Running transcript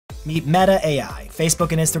Meet Meta AI,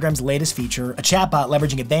 Facebook and Instagram's latest feature, a chatbot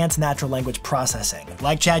leveraging advanced natural language processing.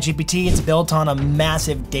 Like ChatGPT, it's built on a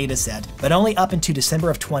massive data set, but only up into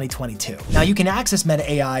December of 2022. Now you can access Meta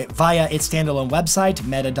AI via its standalone website,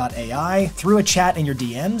 meta.ai, through a chat in your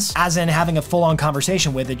DMs, as in having a full-on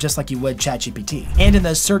conversation with it just like you would ChatGPT, and in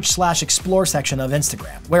the search/explore section of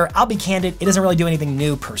Instagram, where I'll be candid, it doesn't really do anything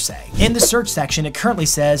new per se. In the search section, it currently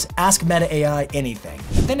says, ask Meta AI anything,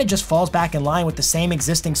 but then it just falls back in line with the same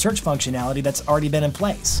existing search functionality that's already been in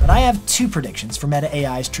place. But I have two predictions for Meta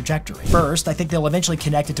AI's trajectory. First, I think they'll eventually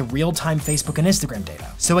connect it to real-time Facebook and Instagram data,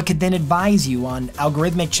 so it could then advise you on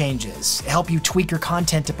algorithmic changes, help you tweak your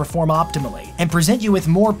content to perform optimally, and present you with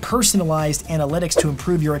more personalized analytics to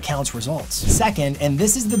improve your account's results. Second, and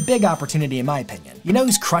this is the big opportunity in my opinion, you know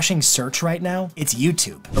who's crushing search right now? It's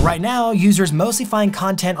YouTube. But right now, users mostly find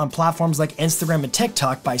content on platforms like Instagram and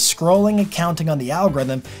TikTok by scrolling and counting on the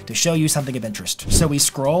algorithm to show you something of interest. So we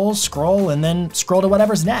scroll, and then scroll to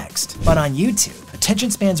whatever's next. But on YouTube, attention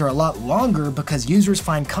spans are a lot longer because users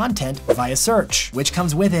find content via search, which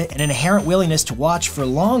comes with it an inherent willingness to watch for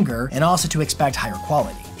longer and also to expect higher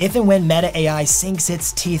quality. If and when Meta AI sinks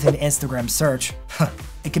its teeth into Instagram search,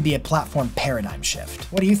 it could be a platform paradigm shift.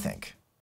 What do you think?